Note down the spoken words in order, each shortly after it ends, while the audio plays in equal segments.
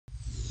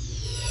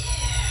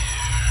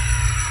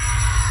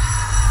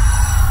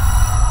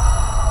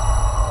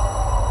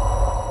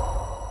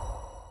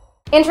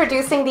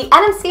Introducing the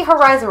NMC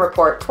Horizon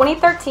Report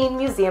 2013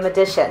 Museum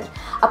Edition,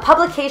 a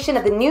publication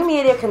of the New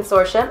Media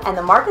Consortium and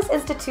the Marcus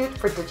Institute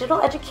for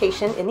Digital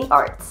Education in the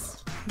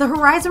Arts. The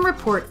Horizon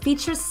Report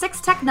features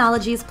 6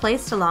 technologies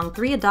placed along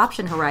 3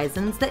 adoption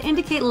horizons that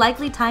indicate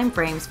likely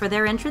timeframes for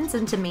their entrance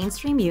into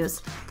mainstream use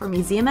for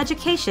museum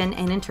education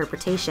and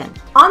interpretation.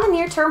 On the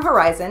near-term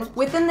horizon,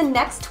 within the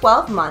next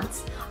 12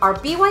 months, are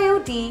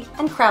BYOD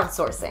and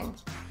crowdsourcing.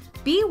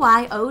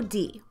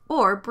 BYOD,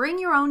 or Bring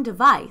Your Own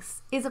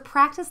Device, is a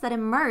practice that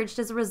emerged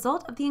as a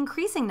result of the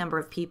increasing number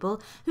of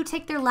people who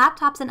take their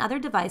laptops and other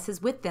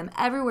devices with them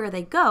everywhere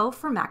they go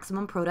for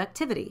maximum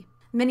productivity.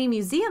 Many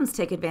museums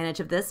take advantage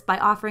of this by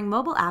offering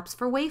mobile apps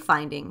for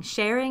wayfinding,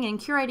 sharing, and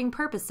curating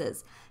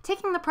purposes,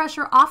 taking the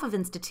pressure off of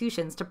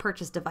institutions to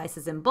purchase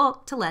devices in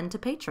bulk to lend to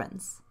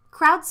patrons.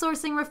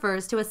 Crowdsourcing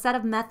refers to a set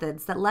of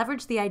methods that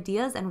leverage the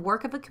ideas and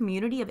work of a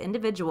community of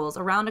individuals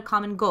around a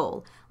common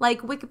goal,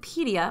 like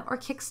Wikipedia or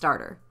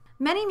Kickstarter.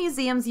 Many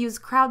museums use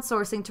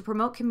crowdsourcing to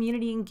promote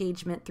community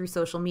engagement through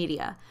social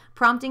media,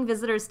 prompting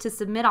visitors to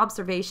submit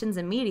observations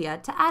and media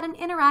to add an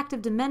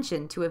interactive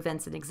dimension to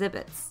events and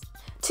exhibits.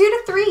 2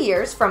 to 3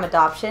 years from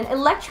adoption,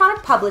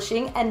 electronic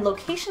publishing and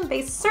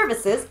location-based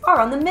services are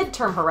on the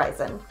midterm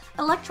horizon.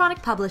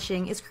 Electronic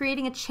publishing is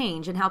creating a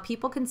change in how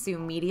people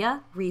consume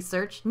media,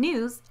 research,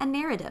 news, and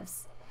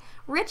narratives.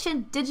 Rich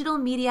in digital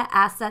media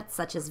assets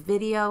such as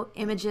video,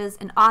 images,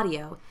 and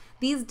audio,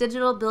 these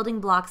digital building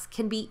blocks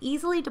can be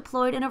easily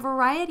deployed in a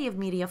variety of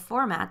media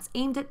formats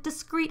aimed at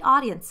discrete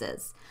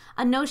audiences,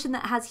 a notion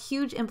that has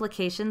huge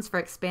implications for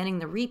expanding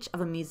the reach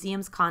of a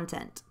museum's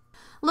content.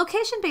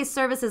 Location-based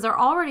services are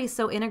already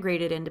so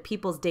integrated into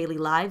people's daily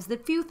lives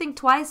that few think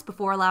twice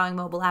before allowing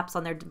mobile apps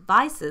on their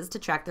devices to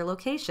track their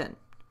location.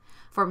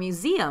 For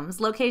museums,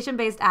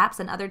 location-based apps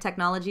and other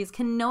technologies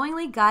can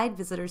knowingly guide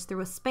visitors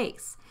through a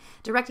space,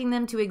 directing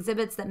them to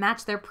exhibits that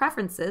match their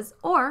preferences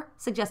or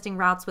suggesting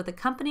routes with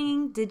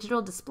accompanying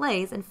digital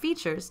displays and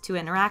features to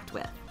interact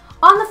with.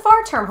 On the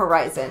far-term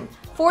horizon,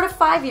 4 to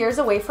 5 years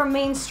away from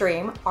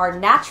mainstream, are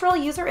natural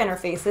user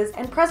interfaces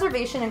and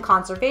preservation and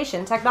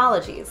conservation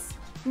technologies.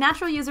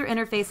 Natural user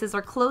interfaces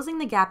are closing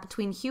the gap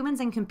between humans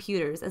and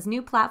computers as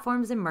new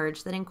platforms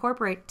emerge that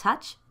incorporate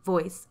touch,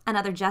 voice, and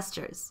other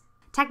gestures.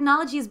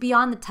 Technologies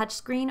beyond the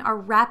touchscreen are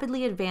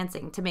rapidly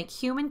advancing to make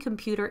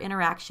human-computer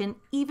interaction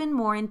even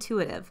more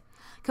intuitive,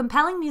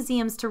 compelling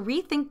museums to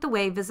rethink the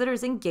way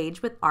visitors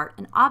engage with art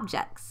and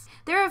objects.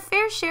 There are a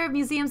fair share of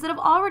museums that have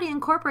already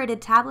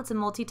incorporated tablets and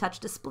multi-touch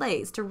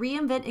displays to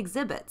reinvent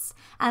exhibits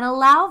and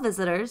allow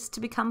visitors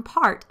to become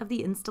part of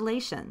the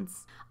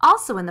installations.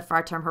 Also in the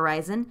far-term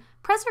horizon,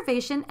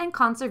 preservation and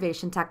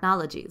conservation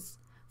technologies.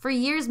 For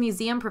years,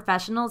 museum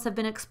professionals have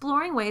been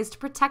exploring ways to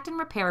protect and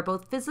repair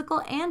both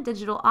physical and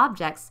digital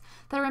objects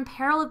that are in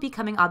peril of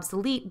becoming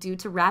obsolete due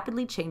to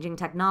rapidly changing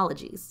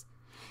technologies.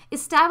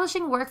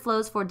 Establishing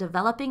workflows for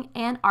developing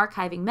and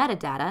archiving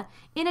metadata,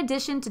 in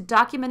addition to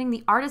documenting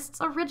the artist's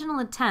original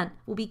intent,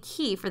 will be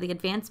key for the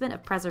advancement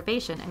of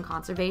preservation and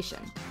conservation.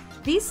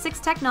 These 6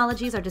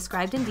 technologies are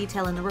described in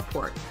detail in the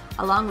report,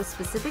 along with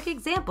specific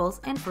examples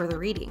and further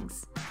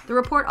readings. The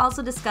report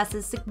also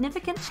discusses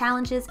significant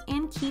challenges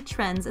and key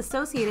trends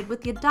associated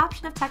with the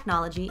adoption of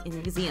technology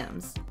in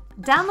museums.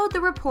 Download the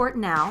report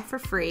now for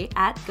free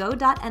at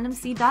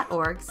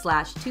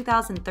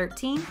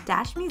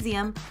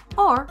go.nmc.org/2013-museum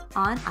or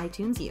on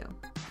iTunes U.